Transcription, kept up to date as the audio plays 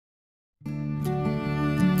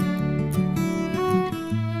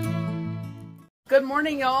Good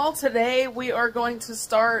morning, y'all. Today we are going to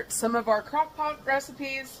start some of our crock pot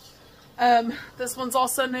recipes. This one's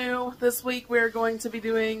also new. This week we're going to be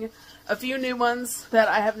doing a few new ones that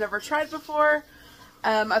I have never tried before.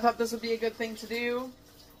 I thought this would be a good thing to do.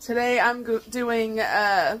 Today I'm doing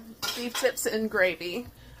beef tips in gravy.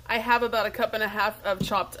 I have about 1.5 cups of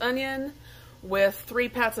chopped onion with 3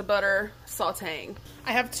 pats of butter sauteing.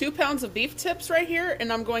 I have 2 pounds of beef tips right here,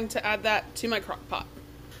 and I'm going to add that to my crock pot.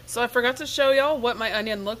 So I forgot to show y'all what my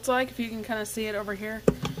onion looked like, if you can kind of see it over here.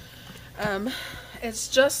 It's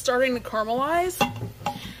just starting to caramelize,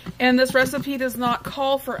 and this recipe does not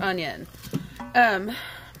call for onion.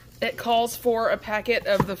 It calls for a packet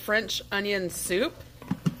of the French onion soup,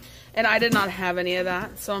 and I did not have any of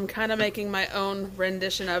that, so I'm kind of making my own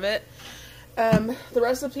rendition of it. The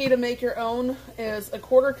recipe to make your own is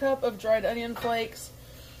 1/4 cup of dried onion flakes,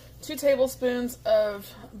 2 tablespoons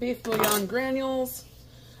of beef bouillon granules,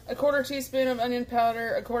 1/4 teaspoon of onion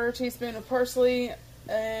powder, 1/4 teaspoon of parsley,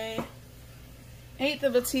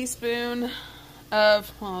 1/8 teaspoon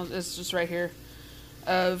of, well, it's just right here,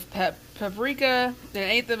 of paprika,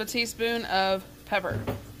 and 1/8 teaspoon of pepper.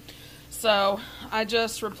 So I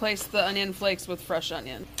just replaced the onion flakes with fresh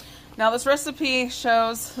onion. Now this recipe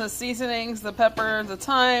shows the seasonings, the pepper, the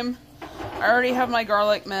thyme. I already have my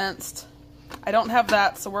garlic minced. I don't have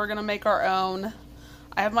that, so we're gonna make our own.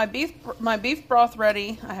 I have my beef broth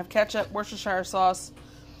ready. I have ketchup, Worcestershire sauce,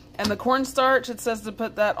 and the cornstarch. It says to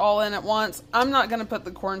put that all in at once. I'm not going to put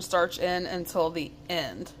the cornstarch in until the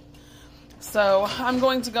end. So I'm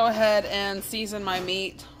going to go ahead and season my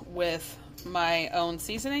meat with my own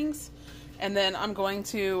seasonings, and then I'm going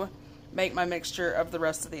to make my mixture of the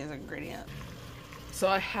rest of these ingredients. So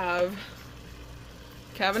I have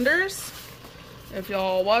Cavender's. If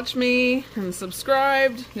y'all watch me and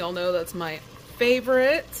subscribed, y'all know that's my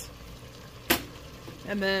favorite.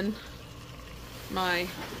 And then my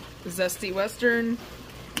Zesty Western.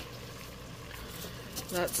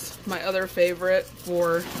 That's my other favorite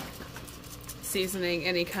for seasoning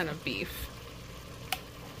any kind of beef.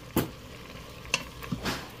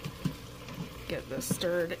 Get this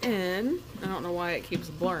stirred in. I don't know why it keeps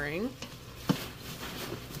blurring.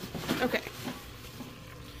 Okay.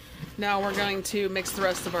 Now we're going to mix the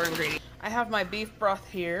rest of our ingredients. I have my beef broth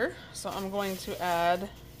here, so I'm going to add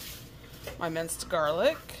my minced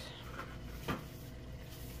garlic.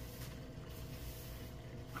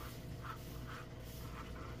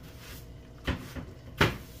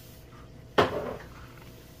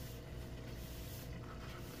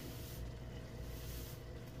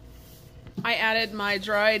 I added my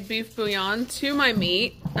dried beef bouillon to my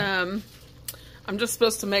meat. I'm just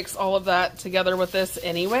supposed to mix all of that together with this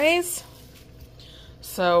anyways,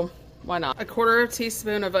 so why not? 1/4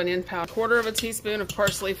 teaspoon of onion powder, 1/4 teaspoon of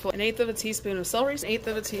parsley, 1/8 teaspoon of celery,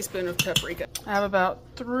 1/8 teaspoon of paprika. I have about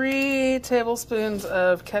 3 tablespoons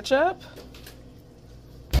of ketchup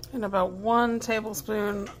and about 1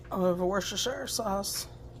 tablespoon of Worcestershire sauce.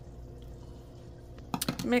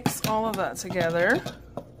 Mix all of that together,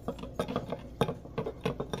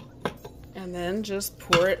 and then just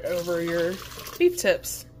pour it over your beef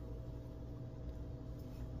tips.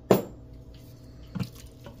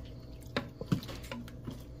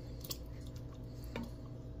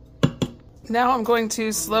 Now I'm going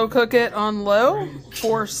to slow cook it on low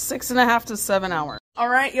for 6.5 to 7 hours. All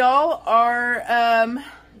right, y'all, our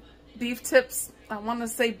beef tips, I want to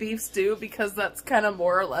say beef stew because that's kind of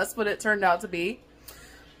more or less what it turned out to be.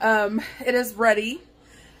 It is ready.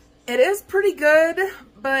 It is pretty good,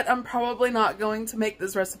 but I'm probably not going to make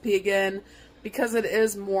this recipe again because it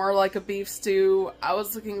is more like a beef stew. I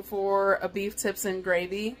was looking for a beef tips and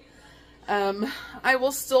gravy. I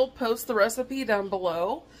will still post the recipe down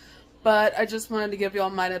below, but I just wanted to give y'all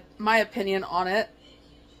my opinion on it.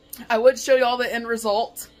 I would show y'all the end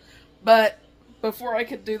result, but before I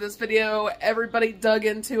could do this video, everybody dug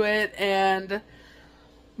into it, and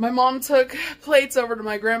my mom took plates over to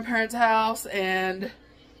my grandparents' house, and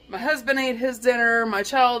my husband ate his dinner, my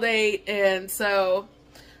child ate, and so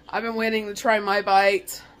I've been waiting to try my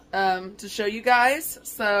bite to show you guys,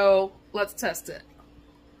 so let's test it.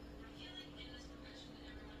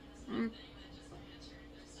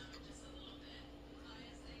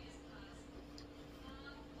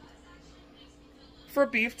 For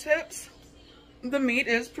beef tips, the meat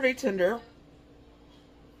is pretty tender,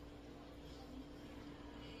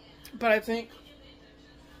 but I think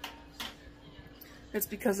it's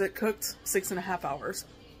because it cooked 6.5 hours.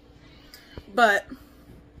 But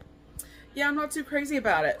yeah, I'm not too crazy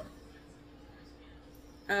about it.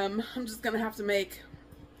 I'm just gonna have to make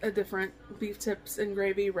a different beef tips and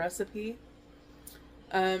gravy recipe.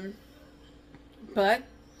 But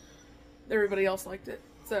everybody else liked it.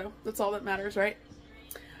 So that's all that matters, right?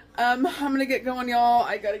 I'm gonna get going, y'all.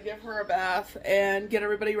 I gotta give her a bath and get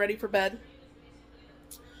everybody ready for bed.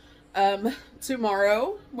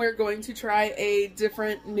 Tomorrow we're going to try a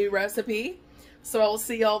different new recipe. So I will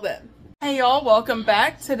see y'all then. Hey y'all, welcome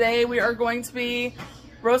back. Today we are going to be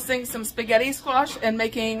roasting some spaghetti squash and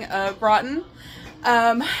making a gratin.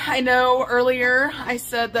 I know earlier I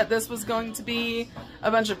said that this was going to be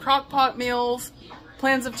a bunch of crock pot meals.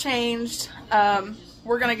 Plans have changed.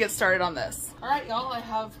 We're gonna get started on this. All right, y'all, I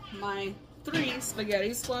have my 3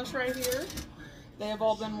 spaghetti squash right here. They have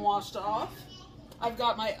all been washed off. I've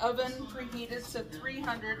got my oven preheated to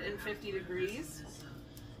 350 degrees.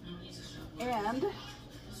 And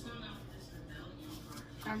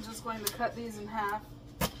I'm just going to cut these in half,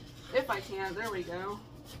 if I can. There we go.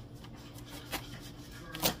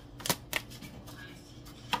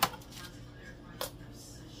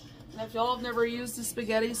 And if y'all have never used a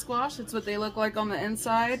spaghetti squash, it's what they look like on the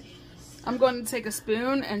inside. I'm going to take a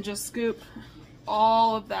spoon and just scoop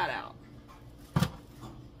all of that out.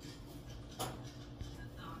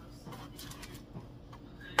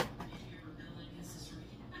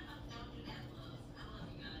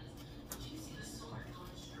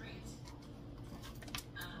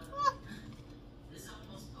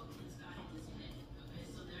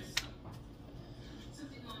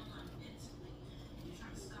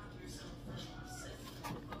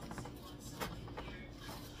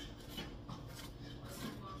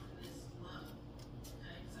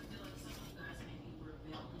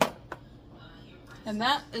 And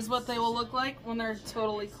that is what they will look like when they're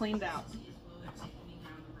totally cleaned out.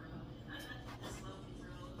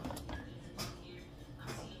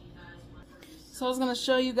 So I was going to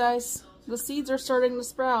show you guys, the seeds are starting to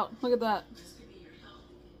sprout. Look at that.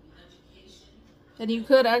 And you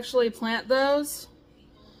could actually plant those,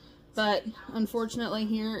 but unfortunately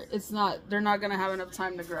here they're not going to have enough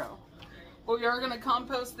time to grow. But we are going to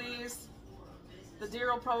compost these. The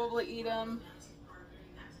deer will probably eat them.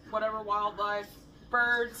 Whatever wildlife.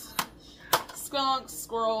 Birds, skunks,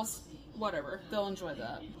 squirrels, whatever. They'll enjoy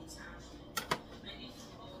that.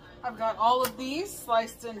 I've got all of these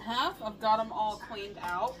sliced in half. I've got them all cleaned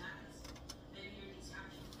out.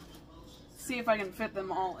 See if I can fit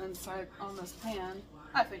them all inside on this pan.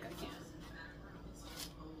 I think I can.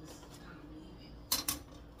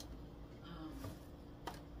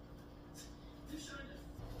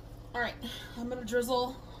 Alright, I'm going to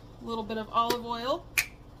drizzle a little bit of olive oil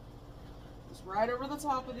right over the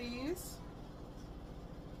top of these.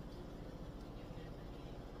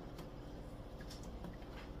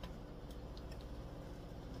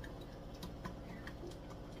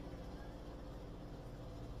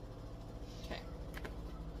 Okay.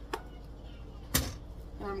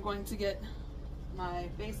 And I'm going to get my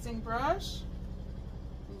basting brush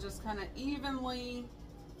and just kind of evenly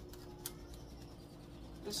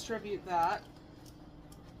distribute that.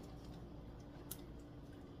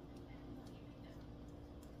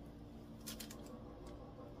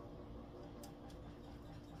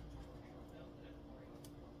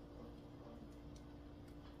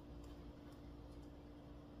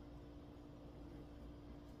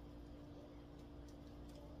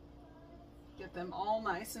 Get them all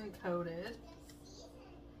nice and coated.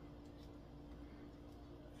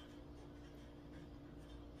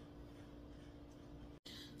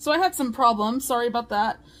 So I had some problems, sorry about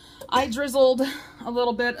that. I drizzled a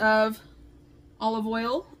little bit of olive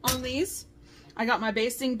oil on these. I got my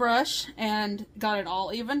basting brush and got it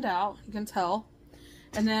all evened out, you can tell.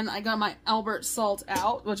 And then I got my Albert salt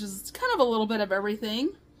out, which is kind of a little bit of everything,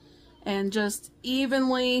 and just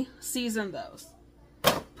evenly season those.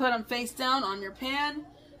 Put them face down on your pan.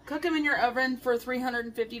 Cook them in your oven for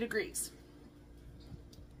 350 degrees.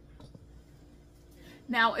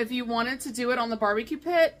 Now, if you wanted to do it on the barbecue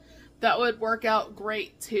pit, that would work out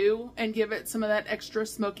great too and give it some of that extra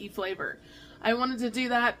smoky flavor. I wanted to do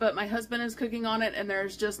that, but my husband is cooking on it and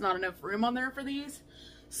there's just not enough room on there for these.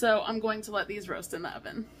 So I'm going to let these roast in the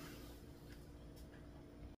oven.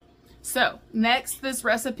 So next, this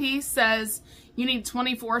recipe says you need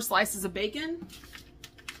 24 slices of bacon.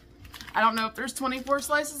 I don't know if there's 24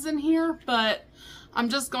 slices in here, but I'm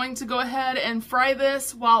just going to go ahead and fry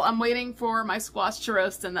this while I'm waiting for my squash to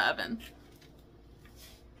roast in the oven.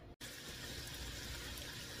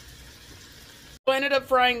 So I ended up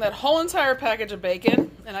frying that whole entire package of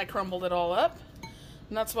bacon, and I crumbled it all up.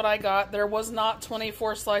 And that's what I got. There was not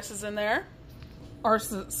 24 slices in there. Our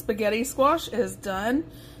spaghetti squash is done.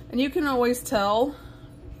 And you can always tell,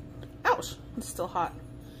 ouch, it's still hot.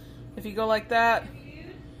 If you go like that,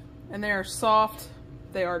 and they are soft,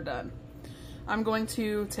 they are done. I'm going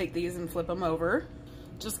to take these and flip them over.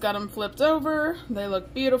 Just got them flipped over. They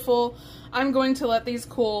look beautiful. I'm going to let these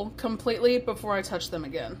cool completely before I touch them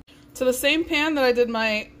again. To the same pan that I did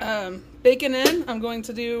my bacon in, I'm going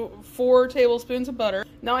to do 4 tablespoons of butter.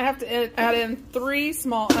 Now I have to add in 3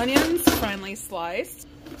 small onions, finely sliced.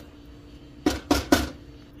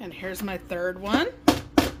 And here's my third one.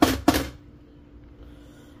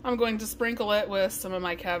 I'm going to sprinkle it with some of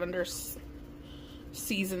my Cavender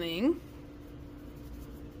seasoning.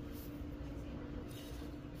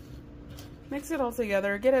 Mix it all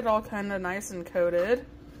together, get it all kind of nice and coated.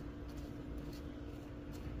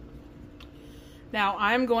 Now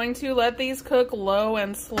I'm going to let these cook low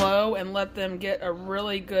and slow and let them get a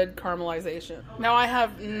really good caramelization. Now I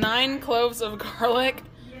have 9 cloves of garlic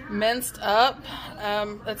minced up.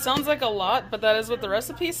 It sounds like a lot, but that is what the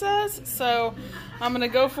recipe says. So I'm gonna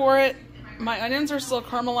go for it. My onions are still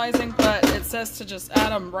caramelizing, but it says to just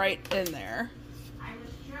add them right in there.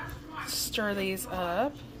 Stir these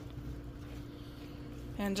up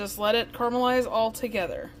and just let it caramelize all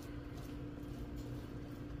together.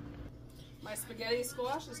 My spaghetti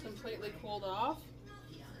squash is completely cooled off.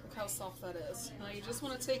 Look how soft that is. Now you just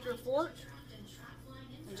want to take your fork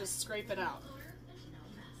and just scrape it out.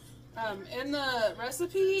 In the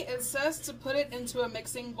recipe, it says to put it into a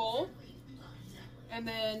mixing bowl, and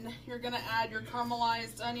then you're going to add your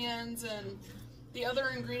caramelized onions and the other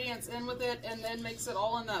ingredients in with it, and then mix it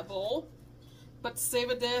all in that bowl. But to save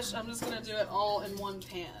a dish, I'm just going to do it all in one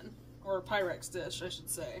pan, or a Pyrex dish, I should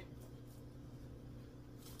say.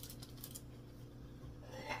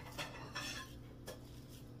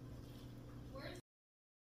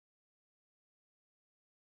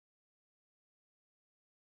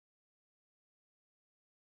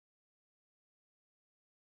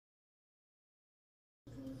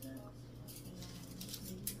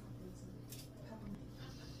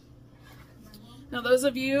 Now those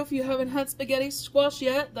of you, if you haven't had spaghetti squash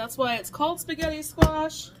yet, that's why it's called spaghetti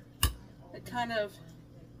squash. It kind of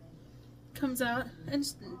comes out in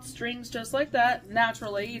strings just like that,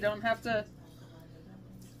 naturally. You don't have to,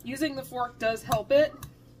 using the fork does help it.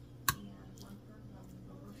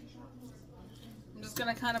 I'm just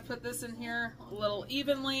gonna kind of put this in here a little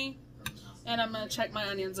evenly, and I'm gonna check my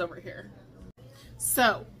onions over here.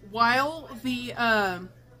 So, while the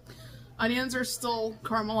onions are still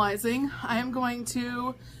caramelizing, I am going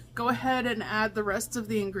to go ahead and add the rest of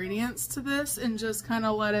the ingredients to this and just kind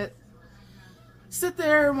of let it sit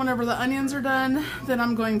there. Whenever the onions are done, then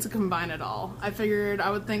I'm going to combine it all. I figured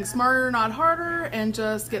I would think smarter, not harder, and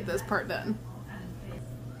just get this part done.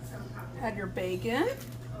 Add your bacon.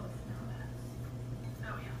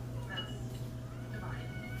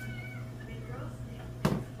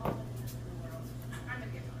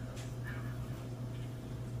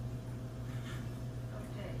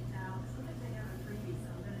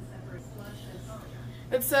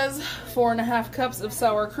 It says 4.5 cups of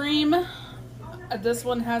sour cream. This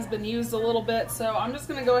one has been used a little bit, so I'm just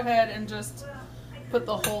going to go ahead and just put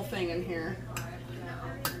the whole thing in here.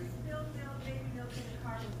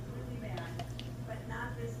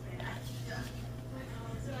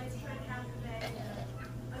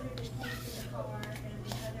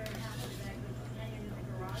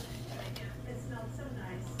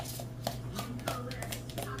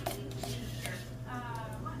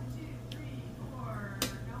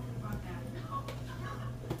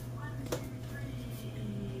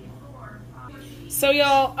 So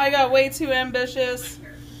y'all, I got way too ambitious.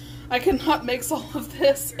 I cannot mix all of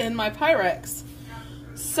this in my Pyrex.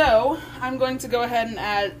 So I'm going to go ahead and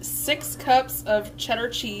add 6 cups of cheddar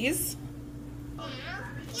cheese.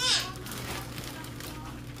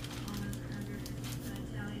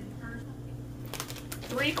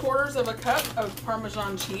 3/4 of a cup of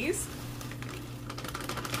Parmesan cheese.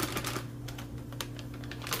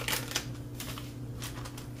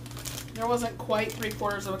 There wasn't quite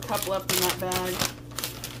 3/4 of a cup left in that bag,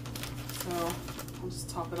 so I'll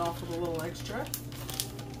just top it off with a little extra.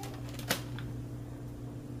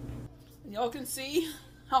 Y'all can see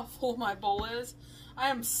how full my bowl is. I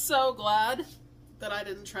am so glad that I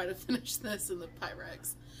didn't try to finish this in the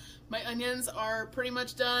Pyrex. My onions are pretty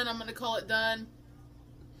much done. I'm going to call it done,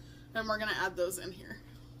 and we're going to add those in here.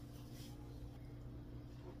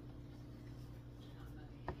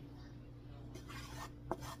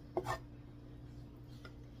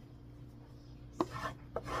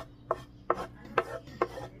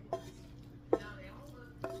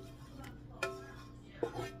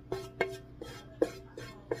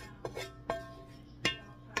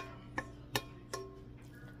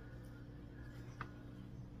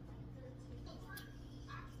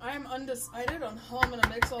 I am undecided on how I'm going to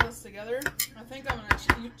mix all this together. I think I'm going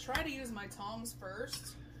to try to use my tongs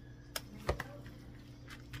first.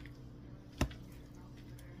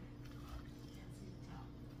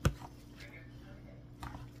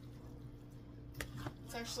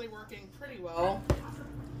 actually working pretty well.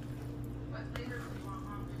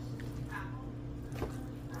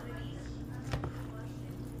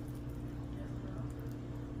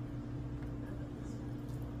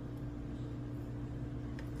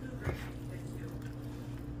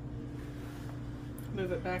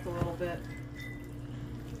 Move it back a little bit.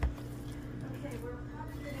 Okay, we're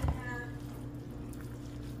probably going to have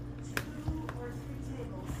 2 or 3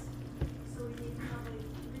 tables. So we need probably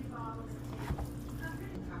 3 bottles of table.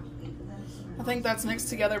 I think that's mixed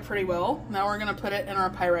together pretty well. Now we're going to put it in our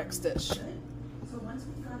Pyrex dish. So once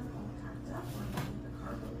we've got it all packed up, we're going to get the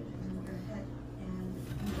car loaded and then we're going to head and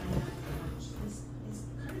dine out for lunch. This is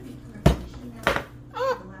kind of become a tradition now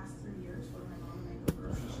for the last 3 years where my mom and I go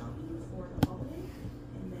grocery shopping for the holiday.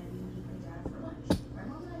 And then we meet my dad for lunch. My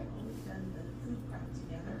mom and I have always done the food prep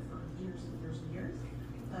together for years and years and years.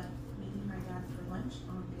 But meeting my dad for lunch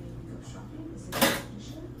on the day we go shopping is a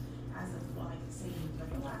tradition as of, well, I can say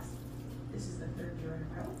like the last. This is the 3rd year in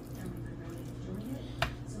a row, and we've been really enjoying it.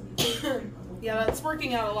 So we Yeah, that's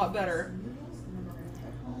working out a lot better.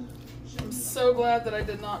 I'm so glad that I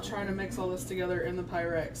did not try to mix all this together in the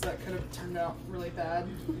Pyrex. That could have turned out really bad.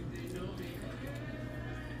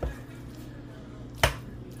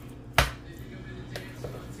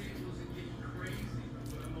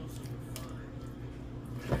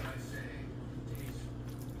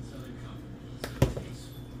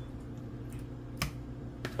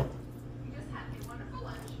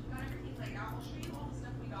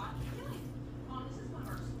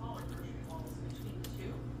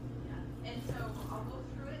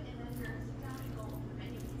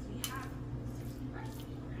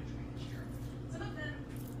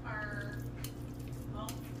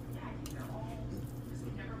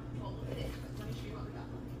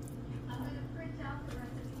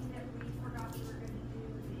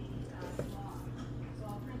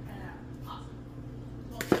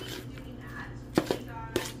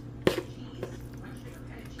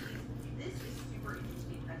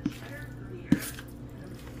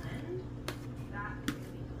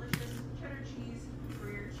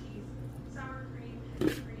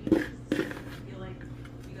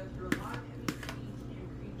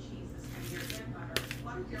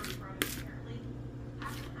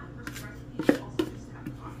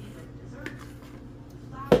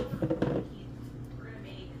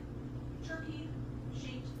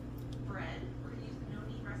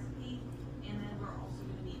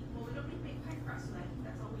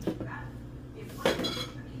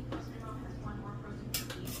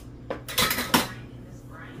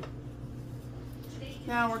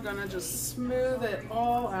 Now we're gonna just smooth it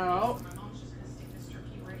all out. My mom's just going to stick this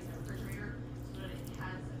turkey right in the refrigerator so that it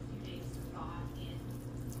has a few days to thaw in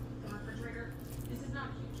the refrigerator. This is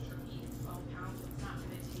not a huge turkey, it's 12 pounds, so it's not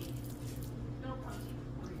going to take, it'll probably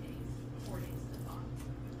take 4 days to thaw.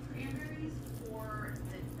 Cranberries for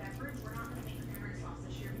the beverage, we're not going to make cranberry sauce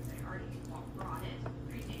this year because I already brought it,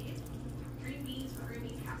 pre-made. Green beans for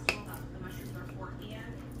green bean casserole, that's what the mushrooms are for,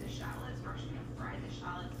 and the shallots, we're actually going to fry the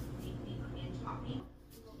shallots in topping.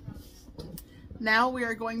 Now we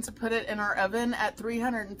are going to put it in our oven at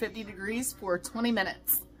 350 degrees for 20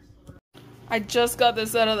 minutes. I just got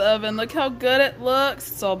this out of the oven. Look how good it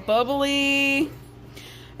looks. It's all bubbly.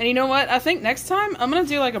 And you know what? I think next time I'm going to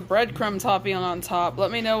do like a breadcrumb topping on top. Let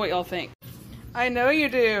me know what y'all think. I know you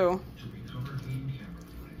do.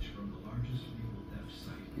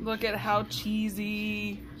 Look at how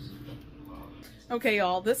cheesy. Okay,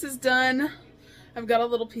 y'all, this is done. I've got a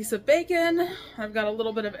little piece of bacon. I've got a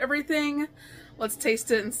little bit of everything. Let's taste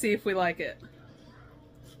it and see if we like it.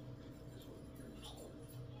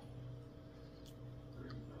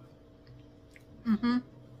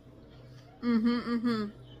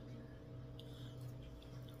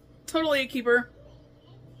 Totally a keeper.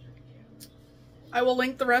 I will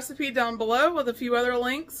link the recipe down below with a few other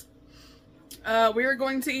links. We are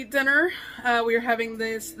going to eat dinner. We are having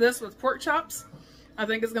this with pork chops. I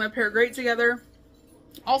think it's going to pair great together.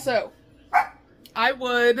 Also, I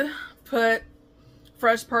would put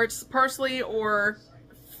fresh parsley or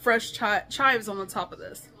fresh chives on the top of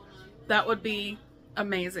this. That would be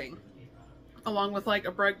amazing. Along with like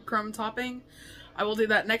a breadcrumb topping. I will do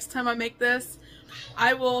that next time I make this.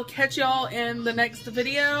 I will catch y'all in the next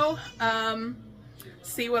video.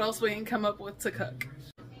 See what else we can come up with to cook.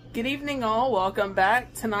 Good evening all, welcome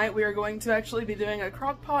back. Tonight we are going to actually be doing a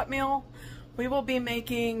crock pot meal. We will be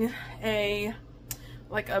making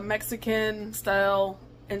like a Mexican style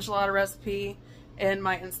enchilada recipe in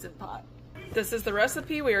my Instant Pot. This is the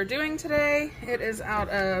recipe we are doing today. It is out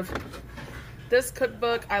of this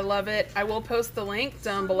cookbook. I love it. I will post the link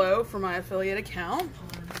down below for my affiliate account.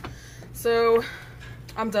 So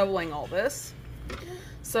I'm doubling all this.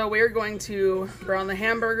 So we're going to brown the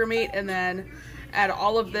hamburger meat and then add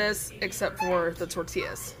all of this except for the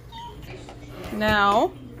tortillas.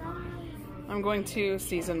 Now, I'm going to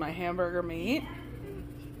season my hamburger meat.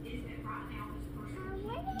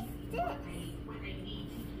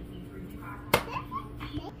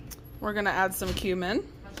 We're gonna add some cumin.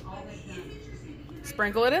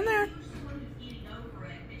 Sprinkle it in there.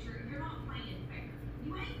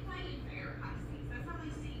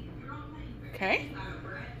 Okay.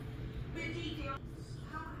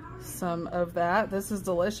 Some of that. This is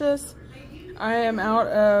delicious. I am out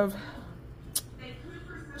of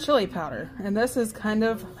chili powder, and this is kind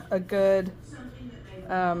of a good,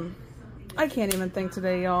 I can't even think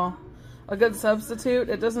today, y'all. A good substitute.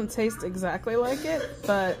 It doesn't taste exactly like it,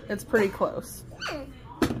 but it's pretty close.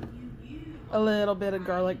 A little bit of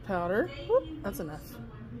garlic powder. Whoop, that's enough.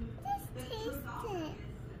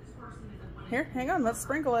 Here, hang on, let's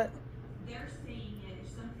sprinkle it.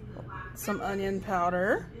 Some onion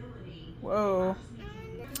powder. Whoa.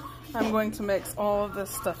 I'm going to mix all of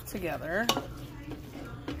this stuff together.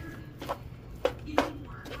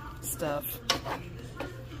 Stuff.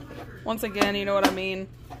 Once again, you know what I mean.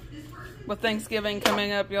 With Thanksgiving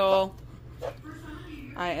coming up, y'all,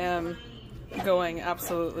 I am going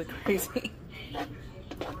absolutely crazy.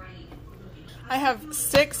 I have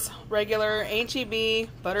 6 regular HEB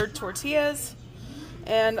buttered tortillas,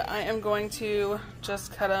 and I am going to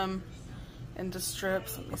just cut them into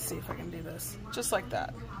strips. Let me see if I can do this. Just like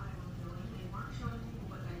that.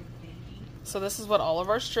 So this is what all of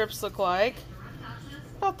our strips look like.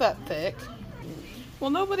 About that thick.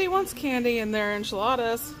 Well, nobody wants candy in their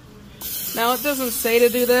enchiladas. Now, it doesn't say to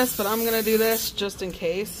do this, but I'm going to do this just in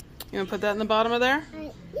case. You want to put that in the bottom of there?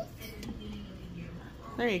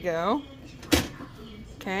 There you go.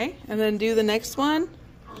 Okay, and then do the next one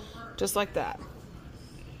just like that.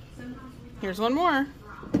 Here's one more.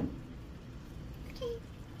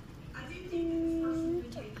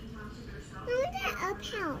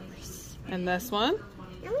 And this one.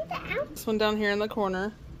 This one down here in the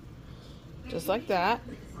corner. Just like that.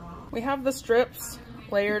 We have the strips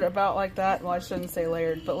layered about like that. Well, I shouldn't say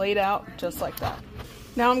layered, but laid out just like that.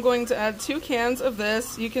 Now I'm going to add 2 cans of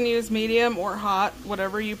this. You can use medium or hot,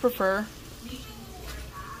 whatever you prefer.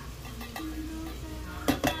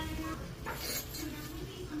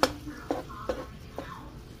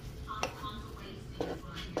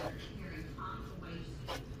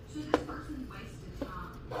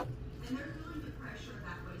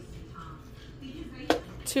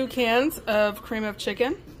 Two cans of cream of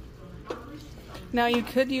chicken. Now you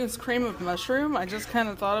could use cream of mushroom. I just kind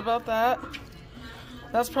of thought about that.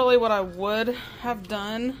 That's probably what I would have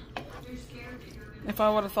done if I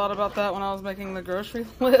would have thought about that when I was making the grocery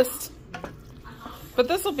list. But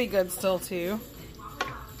this will be good still too.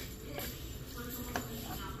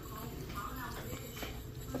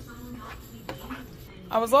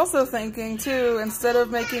 I was also thinking too, instead of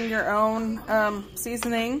making your own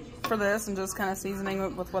seasoning for this and just kind of seasoning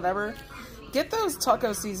it with whatever, get those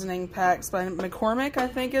taco seasoning packs by McCormick, I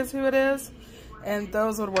think is who it is. And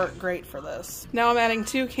those would work great for this. Now I'm adding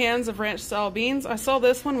 2 cans of ranch style beans. I saw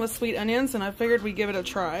this one with sweet onions and I figured we'd give it a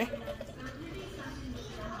try.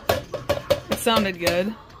 It sounded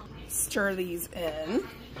good. Stir these in.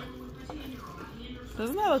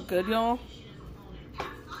 Doesn't that look good, y'all?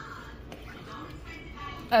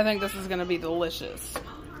 I think this is gonna be delicious.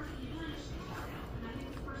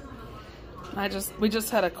 We just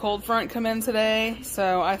had a cold front come in today,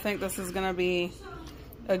 so I think this is gonna be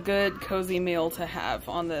a good cozy meal to have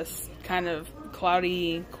on this kind of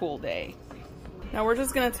cloudy, cool day. Now we're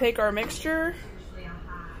just gonna take our mixture.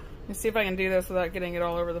 Let's see if I can do this without getting it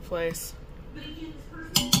all over the place.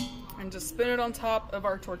 And just spin it on top of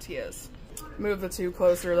our tortillas. Move the 2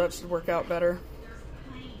 closer, that should work out better.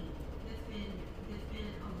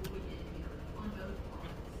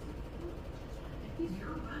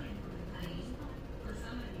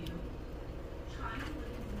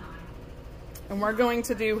 And we're going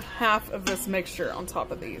to do half of this mixture on top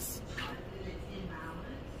of these.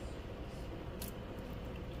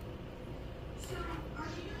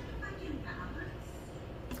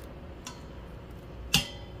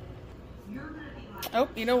 Oh,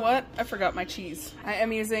 you know what? I forgot my cheese. I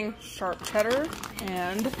am using sharp cheddar,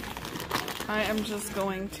 and I am just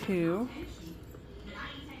going to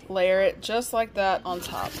layer it just like that on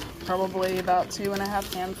top. Probably about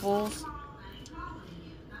 2.5 handfuls.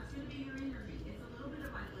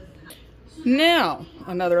 Now,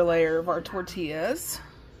 another layer of our tortillas.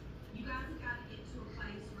 You guys have got to get to a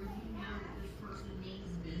place where you know that this person means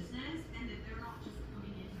business and that they're not just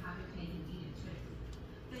coming in to have a cake and eat it too.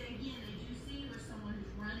 But again, as you see, there's someone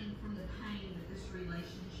who's running from the pain that this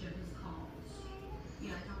relationship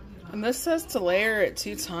And this says to layer it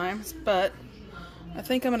 2 times, but I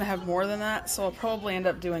think I'm gonna have more than that, so I'll probably end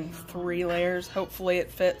up doing 3 layers. Hopefully it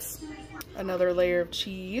fits. Another layer of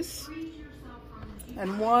cheese.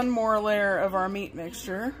 And 1 more layer of our meat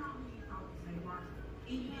mixture.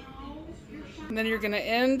 And then you're gonna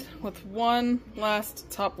end with 1 last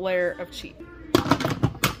top layer of cheese.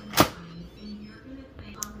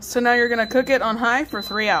 So now you're gonna cook it on high for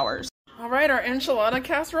 3 hours. All right, our enchilada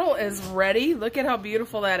casserole is ready. Look at how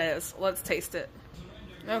beautiful that is. Let's taste it.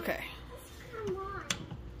 Okay.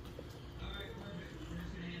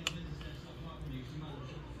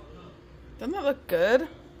 Doesn't that look good?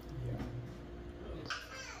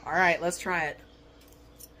 All right, let's try it.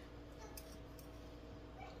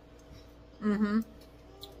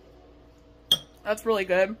 That's really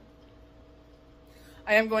good.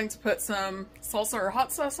 I am going to put some salsa or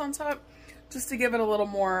hot sauce on top just to give it a little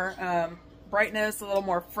more brightness, a little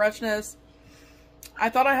more freshness. I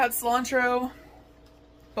thought I had cilantro,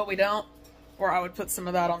 but we don't, or I would put some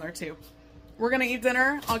of that on there too. We're gonna eat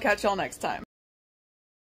dinner. I'll catch y'all next time.